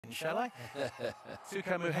in, shall I?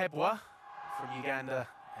 Tukamuhebwa from Uganda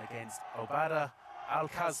against Obada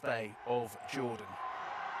Al-Kasbeh of Jordan.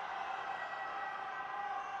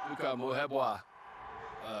 Tukamuhebwa,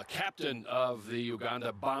 captain of the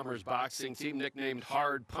Uganda Bombers boxing team, nicknamed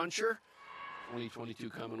Hard Puncher. 2022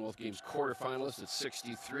 Commonwealth Games quarterfinalist at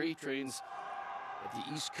 63, trains at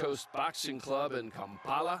the East Coast Boxing Club in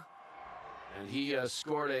Kampala, and he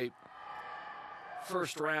scored a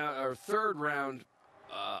third round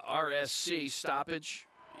RSC stoppage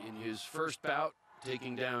in his first bout,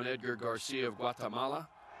 taking down Edgar Garcia of Guatemala,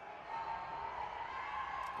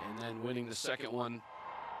 and then winning the second one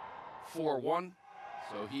 4-1.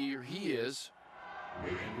 So here he is.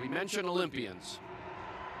 And we mentioned Olympians.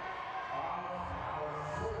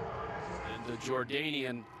 And the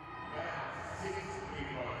Jordanian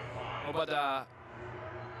Obada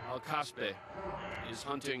Al-Kasbeh is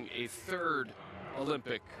hunting a third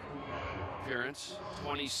Olympic appearance,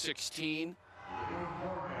 2016,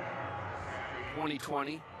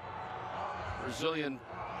 2020. Brazilian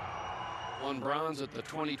won bronze at the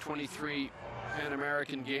 2023 Pan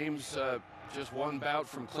American Games, just one bout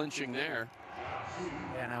from clinching there.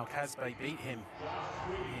 Yeah, and Al-Kasbeh beat him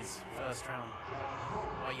in his first round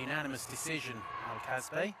by unanimous decision.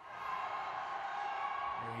 Al-Kasbeh.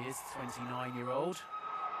 There he is, 29-year-old,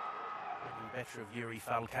 getting better of Yuri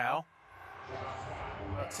Falcao.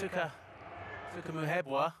 But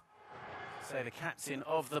Tukamuhebwa, say the captain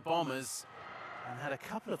of the Bombers, and had a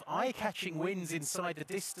couple of eye-catching wins inside the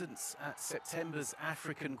distance at September's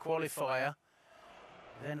African qualifier.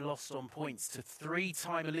 Then lost on points to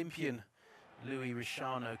three-time Olympian Louis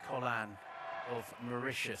Richano Collan of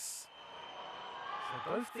Mauritius.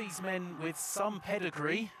 So both these men with some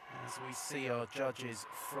pedigree, as we see our judges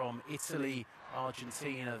from Italy,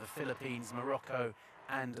 Argentina, the Philippines, Morocco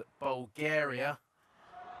and Bulgaria.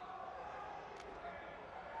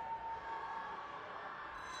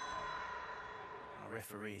 Our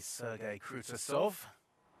referee is Sergei Krutasov.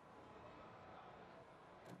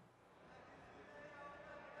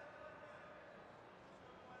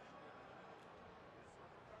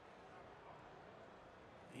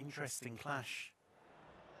 Interesting clash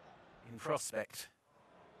in prospect.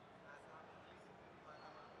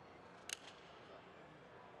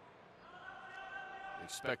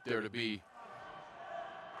 Expect there to be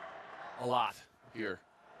a lot here.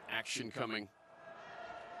 Action coming.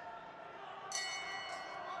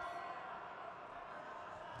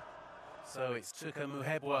 So it's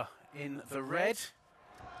Tukamuhebwa in the red,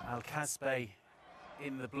 Al-Kasbeh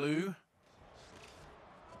in the blue.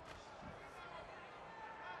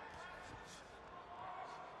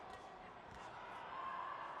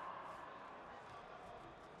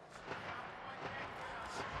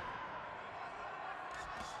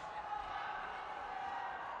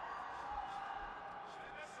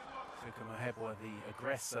 Tukamuhebwa the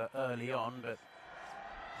aggressor early on, but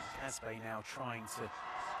Al-Kasbeh now trying to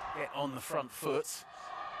get on the front foot.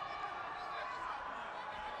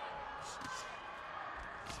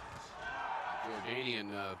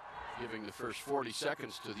 Jordanian giving the first 40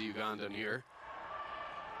 seconds to the Ugandan here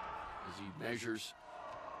as he measures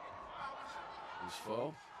his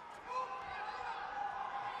foe.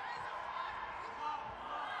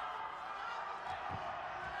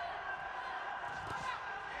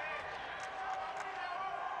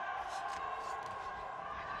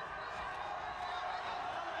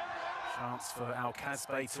 Chance for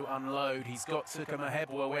Al-Kasbeh to unload. He's got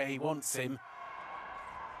Tukamuhebwa where he wants him.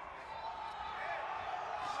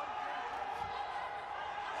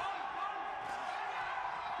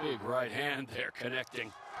 Big right hand there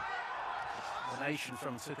connecting. Combination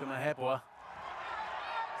from Tukamuhebwa.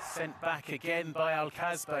 Sent back again by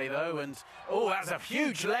Al-Kasbeh though, and oh, that's a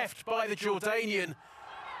huge left by the Jordanian.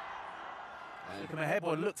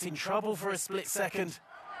 Tukamuhebwa looked in trouble for a split second.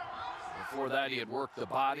 Before that, he had worked the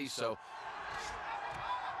body, so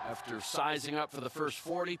after sizing up for the first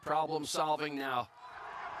 40, problem solving now.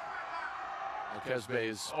 Al-Kasbeh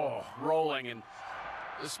is rolling, and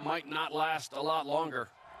this might not last a lot longer.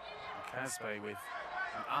 Al-Kasbeh with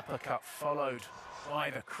an uppercut followed by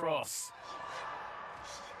the cross.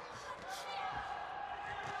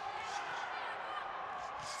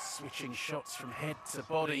 Switching shots from head to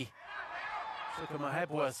body.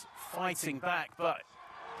 Tukamuhebwa's fighting back, but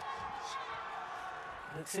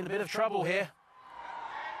looks in a bit of trouble here.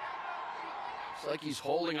 Looks like he's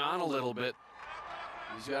holding on a little bit.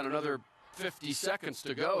 He's got another 50 seconds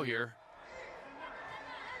to go here.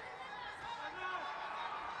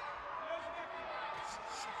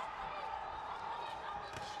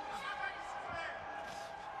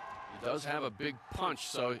 He does have a big punch,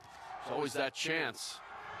 so there's always that chance.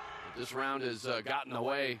 This round has gotten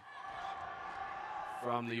away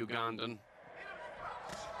from the Ugandan.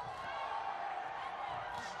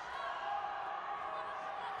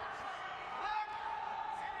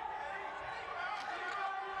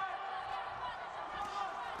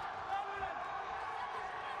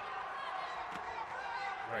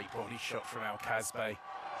 Great body shot from Al-Kasbeh.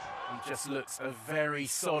 He just looks a very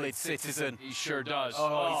solid citizen. He sure does.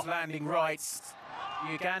 Oh, he's landing right.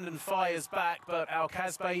 The Ugandan fires back, but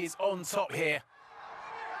Al-Kasbeh is on top here.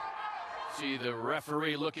 See the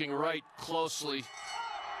referee looking right closely.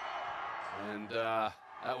 And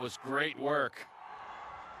that was great work.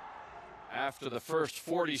 After the first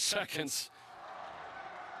 40 seconds.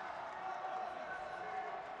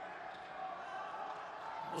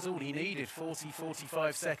 That was all he needed,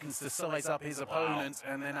 45 seconds to size up his opponent,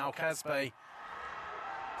 and then Al-Kasbeh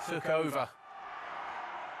took over.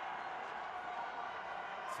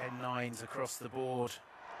 10-9s across the board.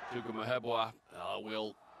 Tukamuhebwa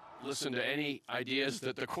will listen to any ideas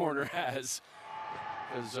that the corner has,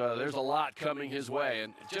 because there's a lot coming his way,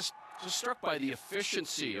 and just struck by the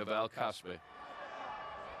efficiency of Al-Kasbeh.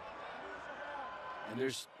 And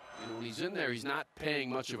there's, when he's in there, he's not paying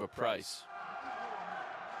much of a price.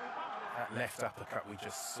 That left uppercut we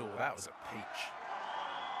just saw, that was a peach.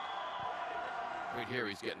 Right here,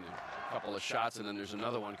 he's getting a couple of shots, and then there's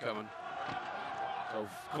another one coming. So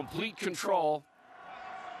complete control,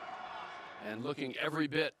 and looking every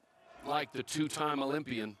bit like the two-time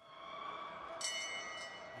Olympian.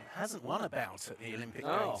 He hasn't won a bout at the Olympic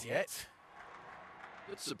Games yet.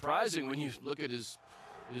 It's surprising when you look at his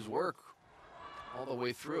work all the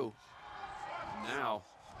way through. Now,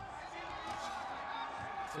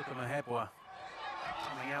 Tukamuhebwa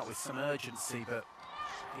coming out with some urgency, but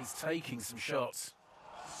he's taking some shots.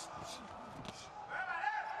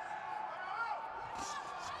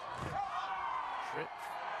 Trip,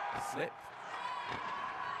 slip.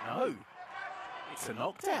 No, it's a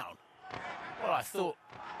knockdown. Well, I thought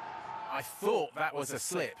that was a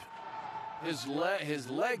slip. His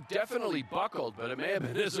leg definitely buckled, but it may have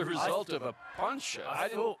been as a result of a punch. I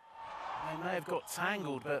thought they may have got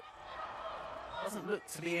tangled, but doesn't look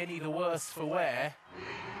to be any the worse for wear.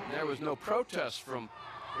 There was no protest from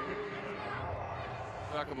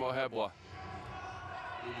Tukamuhebwa.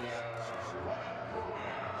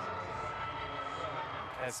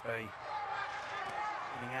 Kasbeh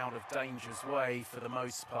getting out of danger's way for the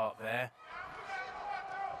most part there.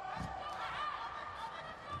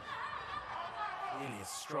 Really a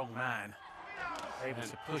strong man, able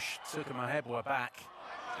to push Tukamuhebwa back.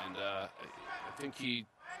 And I think he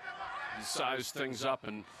sized things up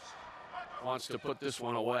and wants to put this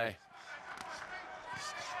one away.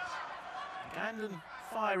 Ugandan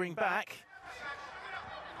firing back.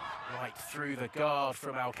 Right through the guard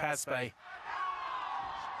from Al-Kasbeh.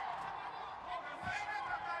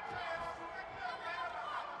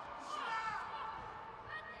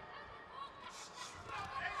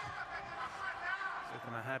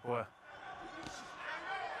 Tukamuhebwa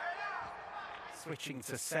switching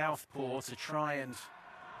to southpaw to try and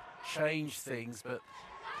change things, but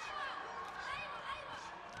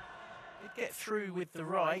he'd get through with the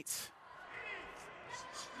right.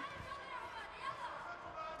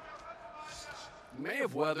 May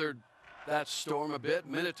have weathered that storm a bit.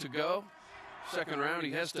 Minute to go. Second round,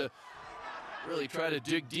 he has to really try to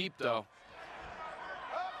dig deep, though.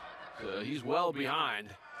 He's well behind.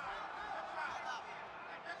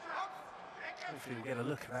 Hopefully we'll get a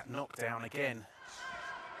look at that knockdown again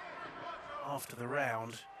after the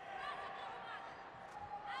round.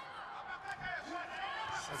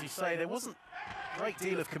 As you say, there wasn't a great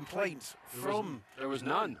deal of complaint from... There was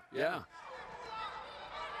none, yeah. Is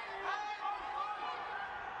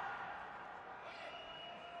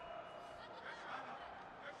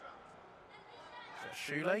that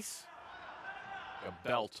shoelace? A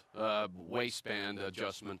belt, waistband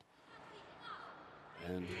adjustment.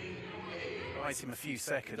 And buys him a few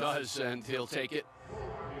seconds. Does, and he'll take it.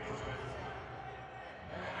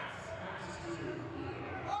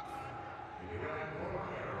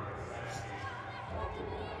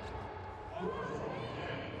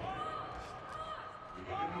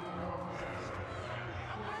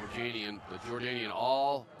 The Jordanian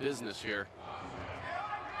all business here.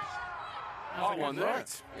 Got one there.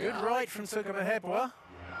 Right. Good right from Tukamuhebwa.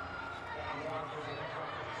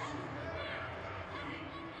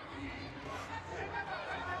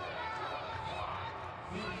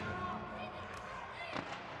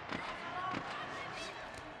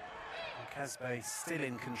 Kasbeh still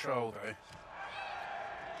in control though.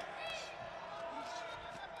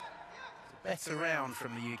 It's a better round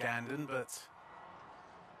from the Ugandan, but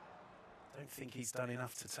don't think he's done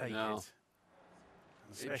enough to take No. it.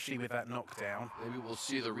 Especially with that knockdown. Maybe we'll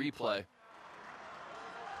see the replay.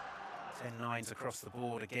 10-9s across the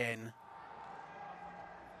board again.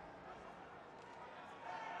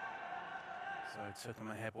 So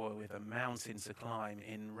Tukamuhebwa with a mountain to climb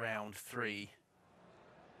in round 3.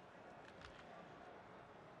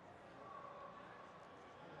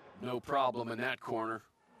 No problem in that corner.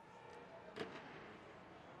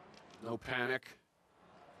 No panic.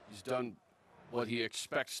 He's done what he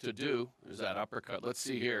expects to do. There's that uppercut. Let's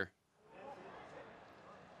see here.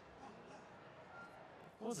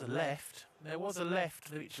 Was a left. There was a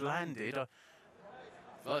left which landed.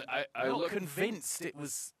 Well, I'm not convinced it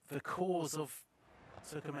was the cause of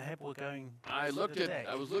Tukamuhebwa going. I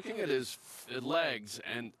was looking at his legs,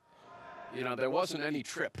 and you know there wasn't any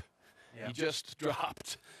trip. Yeah. He just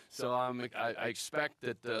dropped. So I expect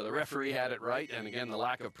that the referee had it right, and again the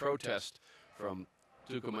lack of protest from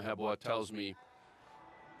Tukamuhebwa tells me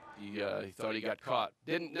he thought he got caught.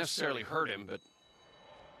 Didn't necessarily hurt him, but.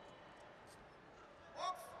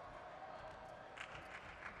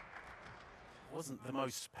 Wasn't the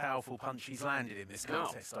most powerful punch he's landed in this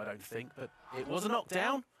contest, I don't think, but it was a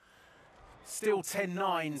knockdown. Still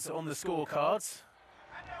 10-9s on the scorecards.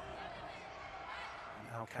 And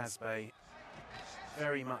Al-Kasbeh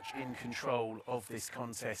very much in control of this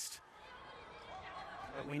contest.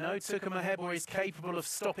 But we know Tukamuhebwa is capable of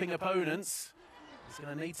stopping opponents. He's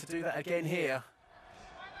going to need to do that again here.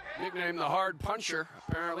 Nicknamed the hard puncher,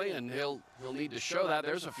 apparently, and he'll need to show that.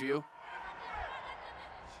 There's a few.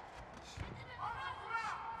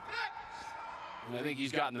 And I think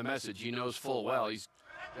he's gotten the message. He knows full well he's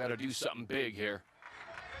got to do something big here.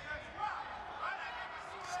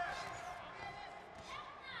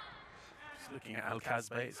 Just looking at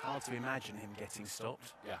Al-Kasbeh, it's hard to imagine him getting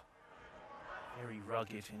stopped. Yeah. Very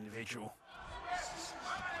rugged individual.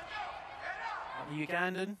 But the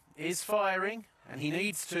Ugandan is firing, and he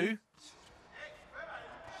needs to.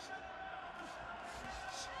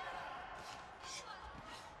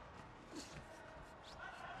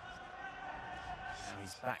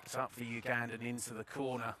 He's backed up the Ugandan into the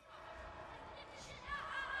corner.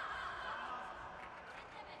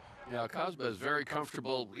 Yeah, Al-Kasbeh is very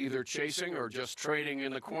comfortable either chasing or just trading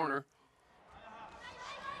in the corner.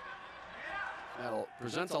 That'll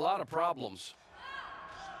present a lot of problems.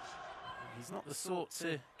 He's not the sort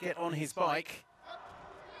to get on his bike.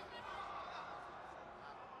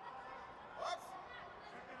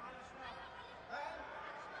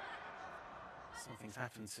 Something's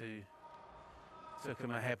happened to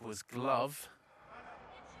Tukamuhebwa's glove.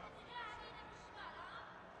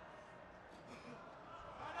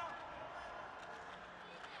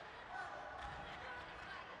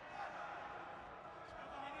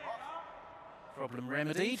 Problem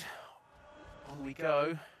remedied. On we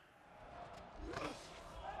go.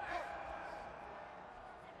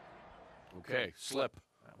 Okay, slip.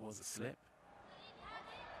 That was a slip.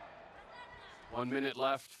 1 minute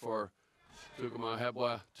left for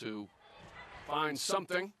Tukamuhebwa to find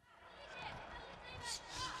something.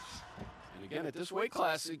 And again, at this weight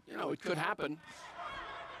class, you know, it could happen.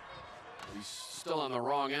 He's still on the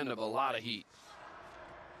wrong end of a lot of heat.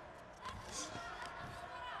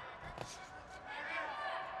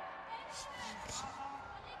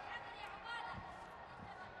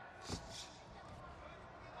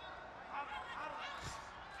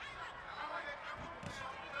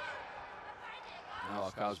 Now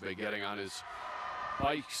Al-Kasbeh getting on his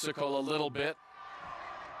bicycle a little bit.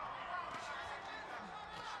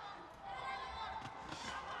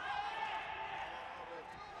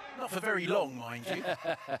 Not for very long, mind you.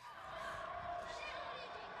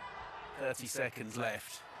 30 seconds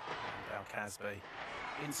left. And Al-Kasbeh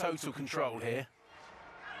in total control here.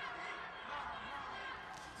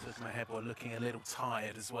 Tukamuhebwa looking a little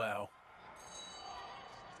tired as well.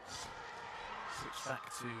 Switch back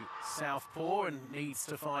to southpaw and needs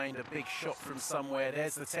to find a big shot from somewhere.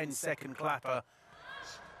 There's the 10-second clapper.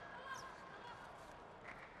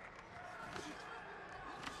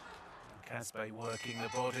 Al-Kasbeh working the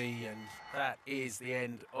body, and that is the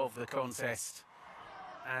end of the contest.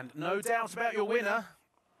 And no doubt about your winner,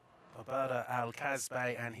 Obada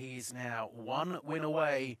Al-Kasbeh, and he is now 1 win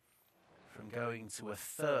away from going to a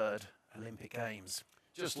 3rd Olympic Games.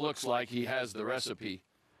 Just looks like he has the recipe,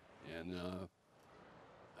 and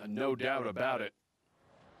no doubt about it.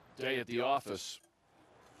 Day at the office,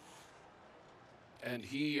 and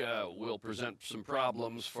he will present some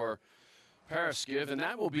problems for Paraskiv, and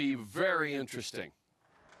that will be very interesting.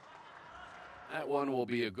 That one will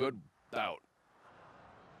be a good bout.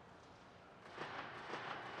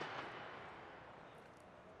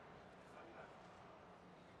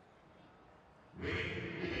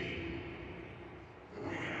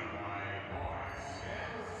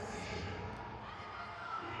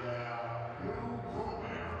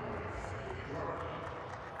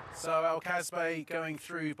 So Al-Kasbeh going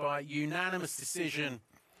through by unanimous decision.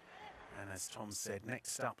 And as Tom said,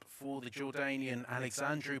 next up for the Jordanian,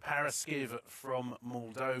 Alexandru Paraskiv from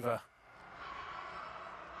Moldova.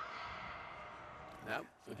 Now,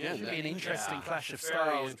 again, should be an interesting clash of very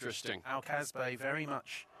styles. Interesting. Al-Kasbeh very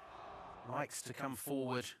much likes to come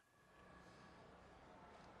forward.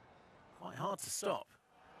 Quite hard to stop.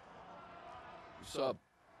 We saw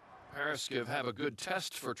Paraskiv have a good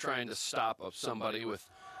test for trying to stop somebody with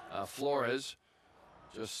Flores.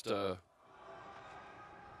 Just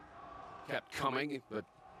kept coming, but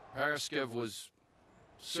Paraskiv was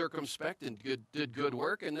circumspect and did good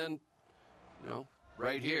work. And then, you know,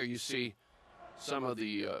 right here you see some of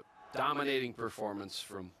the dominating performance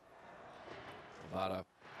from Obada,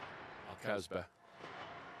 Al-Kasbeh.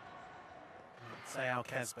 I'd say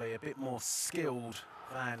Al-Kasbeh a bit more skilled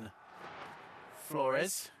than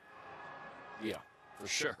Flores. Yeah, for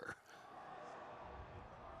sure.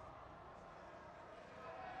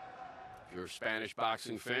 If you're a Spanish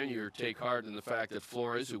boxing fan, you take heart in the fact that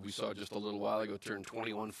Flores, who we saw just a little while ago, turned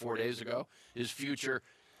 21 4 days ago. His future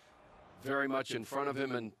very much in front of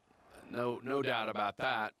him, and no doubt about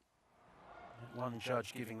that. One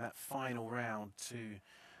judge giving that final round to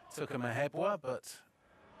Tukamuhebwa, but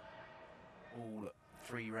all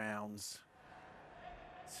 3 rounds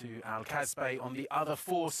to Al-Kasbeh on the other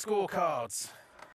 4 scorecards.